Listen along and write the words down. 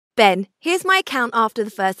Ben, here's my account after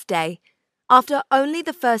the first day. After only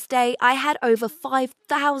the first day, I had over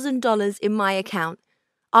 $5,000 in my account.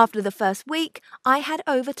 After the first week, I had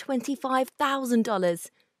over $25,000.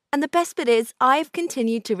 And the best bit is, I've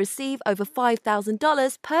continued to receive over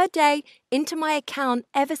 $5,000 per day into my account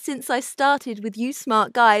ever since I started with you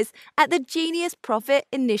smart guys at the Genius Profit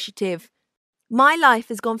Initiative. My life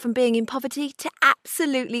has gone from being in poverty to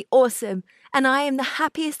absolutely awesome, and I am the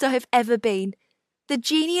happiest I have ever been. The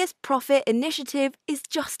Genius Profit Initiative is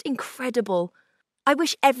just incredible. I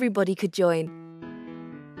wish everybody could join.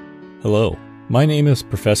 Hello, my name is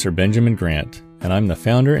Professor Benjamin Grant, and I'm the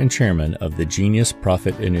founder and chairman of the Genius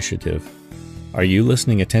Profit Initiative. Are you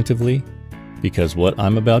listening attentively? Because what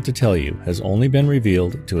I'm about to tell you has only been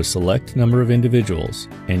revealed to a select number of individuals,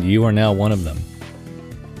 and you are now one of them.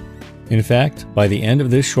 In fact, by the end of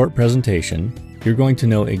this short presentation, you're going to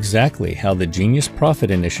know exactly how the Genius Profit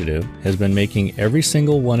Initiative has been making every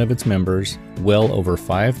single one of its members well over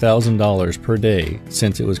 $5,000 per day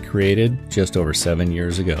since it was created just over 7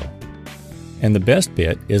 years ago. And the best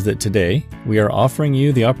bit is that today, we are offering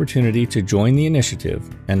you the opportunity to join the initiative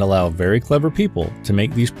and allow very clever people to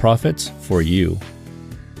make these profits for you.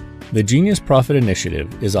 The Genius Profit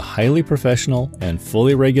Initiative is a highly professional and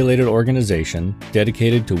fully regulated organization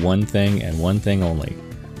dedicated to one thing and one thing only: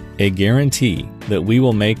 a guarantee that we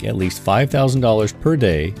will make at least $5,000 per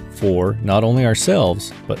day for not only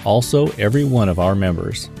ourselves, but also every one of our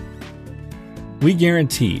members. We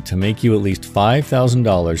guarantee to make you at least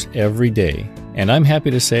 $5,000 every day, and I'm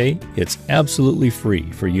happy to say it's absolutely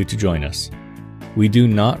free for you to join us. We do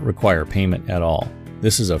not require payment at all.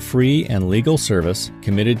 This is a free and legal service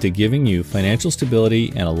committed to giving you financial stability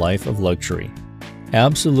and a life of luxury.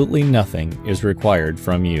 Absolutely nothing is required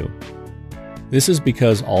from you. This is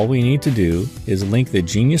because all we need to do is link the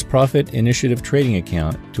Genius Profit Initiative trading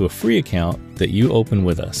account to a free account that you open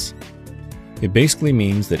with us. It basically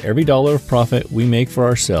means that every dollar of profit we make for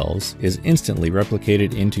ourselves is instantly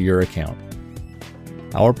replicated into your account.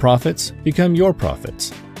 Our profits become your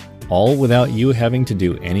profits, all without you having to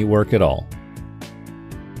do any work at all.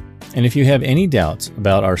 And if you have any doubts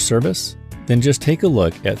about our service, then just take a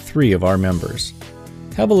look at 3 of our members.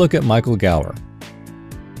 Have a look at Michael Gower.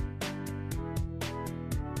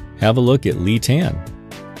 Have a look at Lee Tan.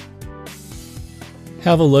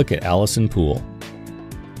 Have a look at Allison Poole.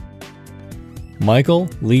 Michael,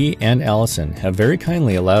 Lee, and Allison have very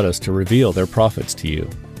kindly allowed us to reveal their profits to you.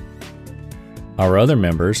 Our other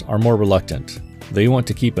members are more reluctant. They want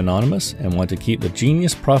to keep anonymous and want to keep the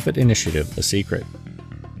Genius Profit Initiative a secret.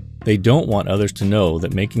 They don't want others to know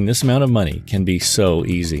that making this amount of money can be so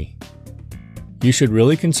easy. You should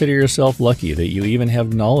really consider yourself lucky that you even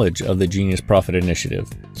have knowledge of the Genius Profit Initiative,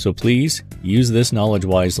 so please use this knowledge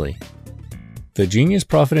wisely. The Genius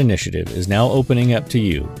Profit Initiative is now opening up to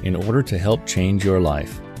you in order to help change your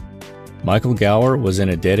life. Michael Gower was in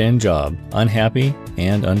a dead-end job, unhappy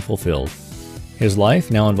and unfulfilled. His life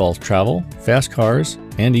now involves travel, fast cars,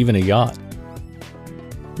 and even a yacht.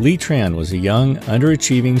 Lee Tran was a young,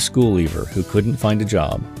 underachieving school leaver who couldn't find a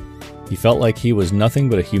job. He felt like he was nothing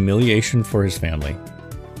but a humiliation for his family.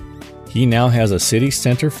 He now has a city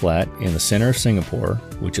center flat in the center of Singapore,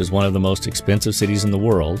 which is one of the most expensive cities in the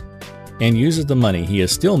world, and uses the money he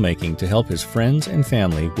is still making to help his friends and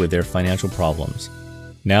family with their financial problems.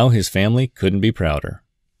 Now his family couldn't be prouder.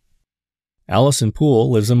 Allison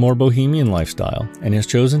Poole lives a more bohemian lifestyle and has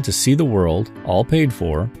chosen to see the world, all paid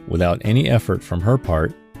for, without any effort from her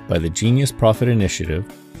part, by the Genius Profit Initiative,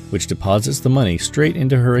 which deposits the money straight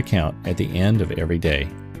into her account at the end of every day.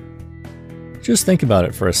 Just think about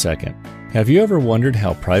it for a second. Have you ever wondered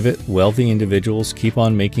how private, wealthy individuals keep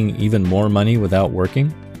on making even more money without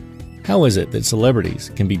working? How is it that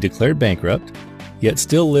celebrities can be declared bankrupt, yet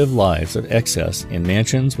still live lives of excess in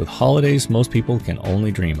mansions with holidays most people can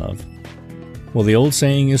only dream of? Well, the old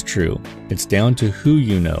saying is true. It's down to who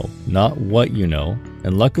you know, not what you know.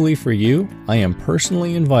 And luckily for you, I am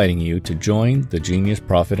personally inviting you to join the Genius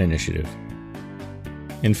Profit Initiative.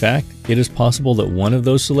 In fact, it is possible that one of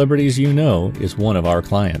those celebrities you know is one of our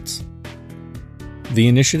clients. The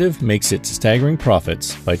initiative makes its staggering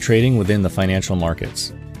profits by trading within the financial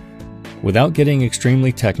markets. Without getting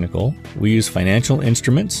extremely technical, we use financial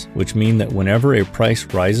instruments, which mean that whenever a price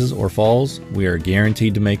rises or falls, we are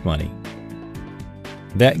guaranteed to make money.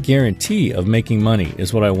 That guarantee of making money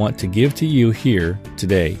is what I want to give to you here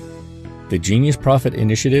today. The Genius Profit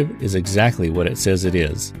Initiative is exactly what it says it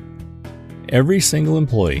is. Every single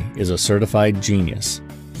employee is a certified genius.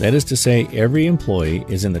 That is to say, every employee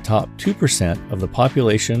is in the top 2% of the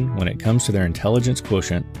population when it comes to their intelligence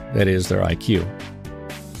quotient, that is, their IQ.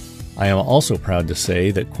 I am also proud to say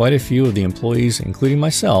that quite a few of the employees, including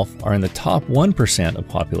myself, are in the top 1% of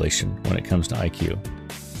population when it comes to IQ.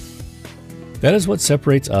 That is what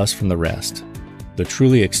separates us from the rest, the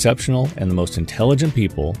truly exceptional and the most intelligent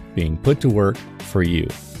people being put to work for you.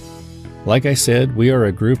 Like I said, we are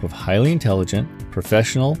a group of highly intelligent,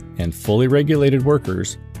 professional, and fully regulated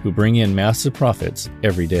workers who bring in massive profits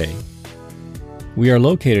every day. We are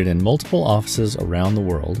located in multiple offices around the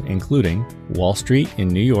world, including Wall Street in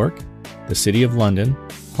New York, the City of London,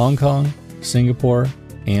 Hong Kong, Singapore,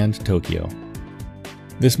 and Tokyo.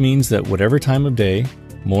 This means that whatever time of day,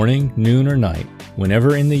 morning, noon, or night,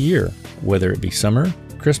 whenever in the year, whether it be summer,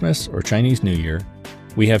 Christmas, or Chinese New Year,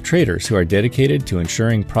 we have traders who are dedicated to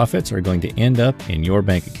ensuring profits are going to end up in your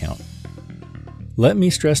bank account. Let me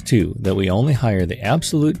stress too that we only hire the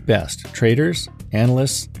absolute best traders,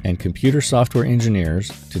 analysts, and computer software engineers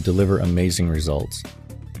to deliver amazing results.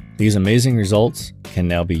 These amazing results can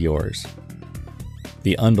now be yours.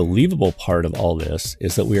 The unbelievable part of all this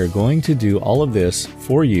is that we are going to do all of this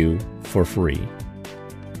for you for free.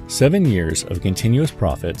 7 years of continuous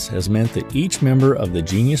profits has meant that each member of the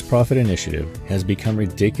Genius Profit Initiative has become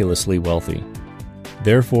ridiculously wealthy.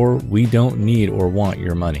 Therefore, we don't need or want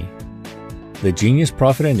your money. The Genius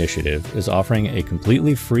Profit Initiative is offering a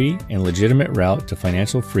completely free and legitimate route to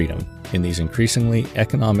financial freedom in these increasingly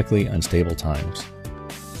economically unstable times.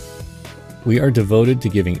 We are devoted to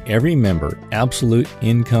giving every member absolute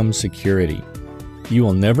income security. You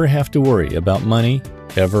will never have to worry about money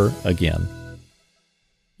ever again.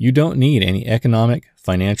 You don't need any economic,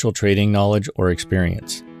 financial trading knowledge or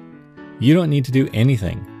experience. You don't need to do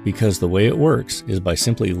anything because the way it works is by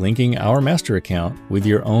simply linking our master account with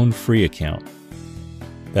your own free account.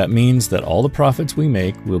 That means that all the profits we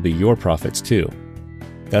make will be your profits too.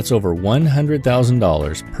 That's over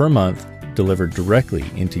 $100,000 per month delivered directly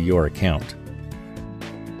into your account.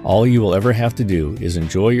 All you will ever have to do is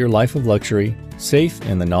enjoy your life of luxury, safe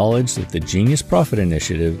in the knowledge that the Genius Profit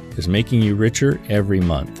Initiative is making you richer every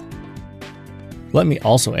month. Let me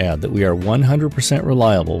also add that we are 100%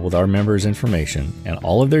 reliable with our members' information, and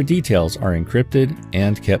all of their details are encrypted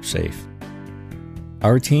and kept safe.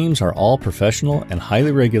 Our teams are all professional and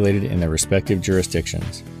highly regulated in their respective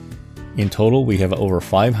jurisdictions. In total, we have over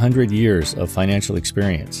 500 years of financial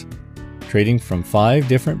experience, trading from 5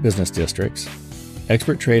 different business districts.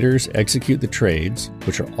 Expert traders execute the trades,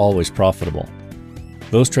 which are always profitable.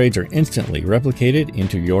 Those trades are instantly replicated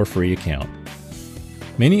into your free account.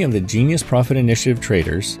 Many of the Genius Profit Initiative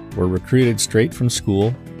traders were recruited straight from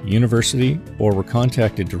school, university, or were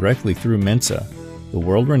contacted directly through Mensa, the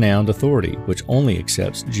world-renowned authority which only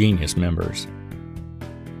accepts Genius members.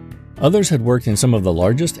 Others had worked in some of the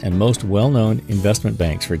largest and most well-known investment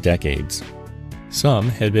banks for decades. Some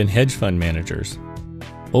had been hedge fund managers.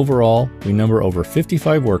 Overall, we number over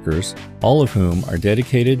 55 workers, all of whom are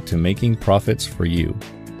dedicated to making profits for you.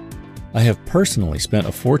 I have personally spent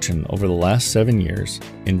a fortune over the last 7 years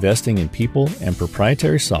investing in people and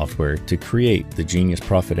proprietary software to create the Genius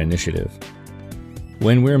Profit Initiative.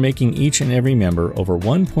 When we're making each and every member over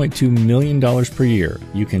 $1.2 million per year,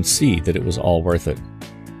 you can see that it was all worth it.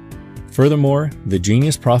 Furthermore, the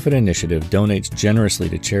Genius Profit Initiative donates generously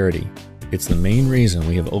to charity. It's the main reason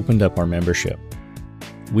we have opened up our membership.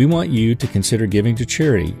 We want you to consider giving to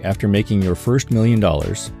charity after making your first $1 million,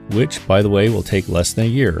 which, by the way, will take less than a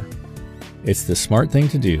year. It's the smart thing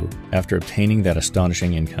to do after obtaining that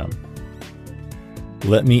astonishing income.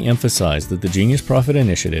 Let me emphasize that the Genius Profit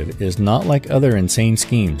Initiative is not like other insane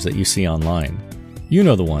schemes that you see online. You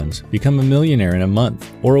know the ones, become a millionaire in a month,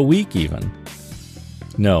 or a week even.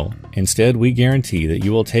 No, instead we guarantee that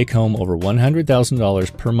you will take home over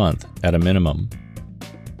 $100,000 per month at a minimum.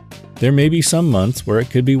 There may be some months where it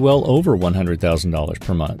could be well over $100,000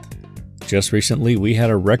 per month. Just recently, we had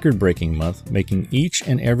a record-breaking month, making each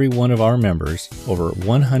and every one of our members over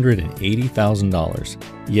 $180,000.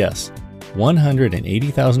 Yes,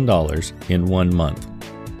 $180,000 in 1 month.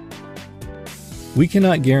 We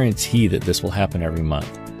cannot guarantee that this will happen every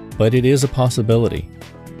month, but it is a possibility.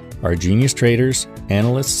 Our genius traders,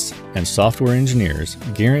 analysts, and software engineers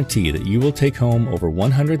guarantee that you will take home over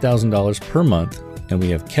 $100,000 per month, and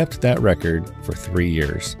we have kept that record for 3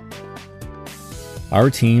 years. Our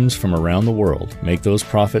teams from around the world make those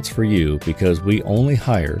profits for you because we only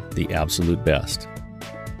hire the absolute best.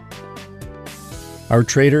 Our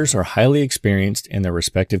traders are highly experienced in their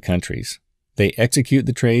respective countries. They execute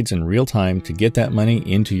the trades in real time to get that money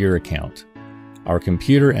into your account. Our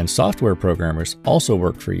computer and software programmers also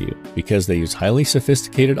work for you because they use highly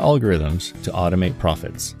sophisticated algorithms to automate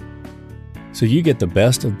profits. So you get the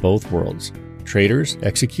best of both worlds, traders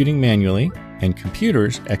executing manually and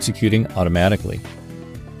computers executing automatically.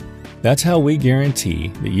 That's how we guarantee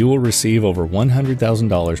that you will receive over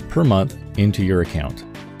 $100,000 per month into your account.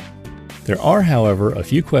 There are, however, a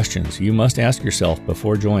few questions you must ask yourself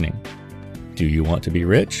before joining. Do you want to be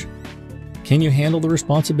rich? Can you handle the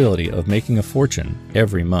responsibility of making a fortune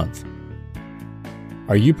every month?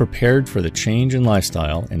 Are you prepared for the change in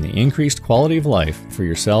lifestyle and the increased quality of life for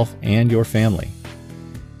yourself and your family?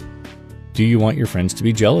 Do you want your friends to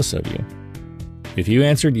be jealous of you? If you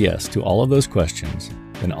answered yes to all of those questions,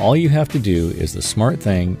 then all you have to do is the smart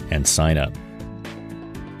thing and sign up.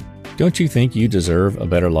 Don't you think you deserve a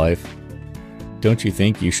better life? Don't you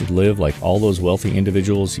think you should live like all those wealthy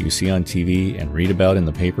individuals you see on TV and read about in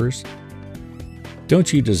the papers?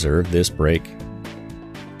 Don't you deserve this break?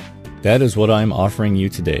 That is what I'm offering you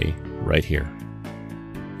today, right here.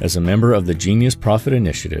 As a member of the Genius Profit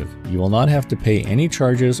Initiative, you will not have to pay any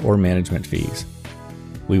charges or management fees.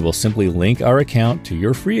 We will simply link our account to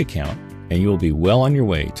your free account, and you will be well on your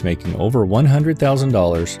way to making over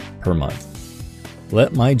 $100,000 per month.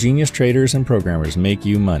 Let my genius traders and programmers make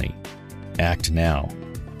you money. Act now.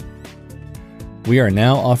 We are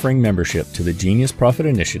now offering membership to the Genius Profit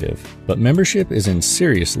Initiative, but membership is in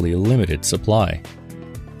seriously limited supply.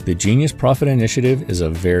 The Genius Profit Initiative is a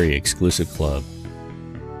very exclusive club.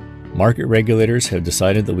 Market regulators have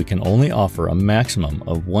decided that we can only offer a maximum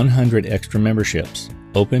of 100 extra memberships,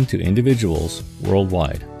 open to individuals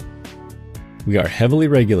worldwide. We are heavily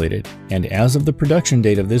regulated, and as of the production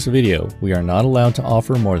date of this video, we are not allowed to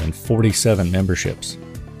offer more than 47 memberships.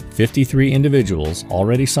 53 individuals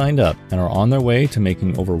already signed up and are on their way to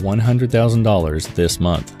making over $100,000 this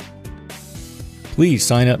month. Please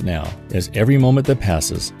sign up now, as every moment that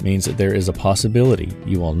passes means that there is a possibility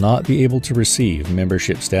you will not be able to receive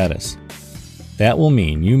membership status. That will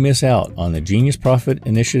mean you miss out on the Genius Profit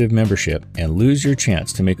Initiative membership and lose your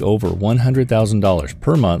chance to make over $100,000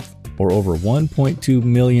 per month or over $1.2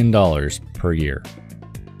 million per year.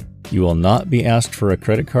 You will not be asked for a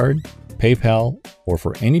credit card, PayPal, or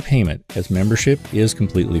for any payment, as membership is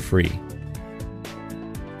completely free.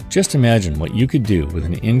 Just imagine what you could do with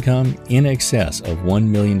an income in excess of $1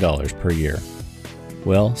 million per year.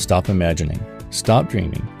 Well, stop imagining, stop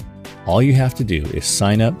dreaming. All you have to do is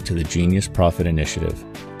sign up to the Genius Profit Initiative.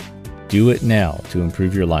 Do it now to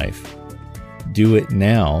improve your life. Do it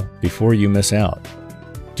now before you miss out.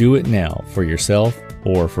 Do it now for yourself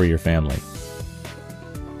or for your family.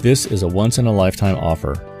 This is a once-in-a-lifetime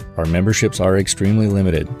offer. Our memberships are extremely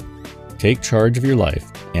limited. Take charge of your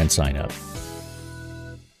life and sign up.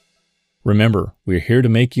 Remember, we're here to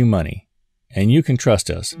make you money, and you can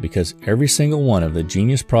trust us because every single one of the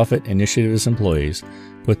Genius Profit Initiative's employees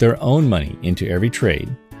put their own money into every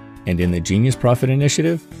trade, and in the Genius Profit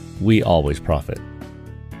Initiative, we always profit.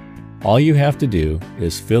 All you have to do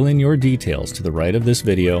is fill in your details to the right of this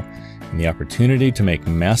video, and the opportunity to make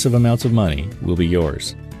massive amounts of money will be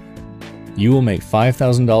yours. You will make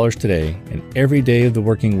 $5,000 today and every day of the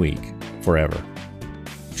working week, forever.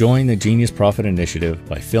 Join the Genius Profit Initiative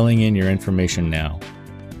by filling in your information now.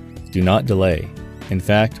 Do not delay. In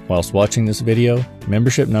fact, whilst watching this video,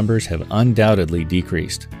 membership numbers have undoubtedly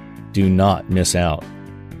decreased. Do not miss out.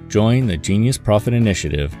 Join the Genius Profit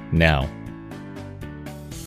Initiative now.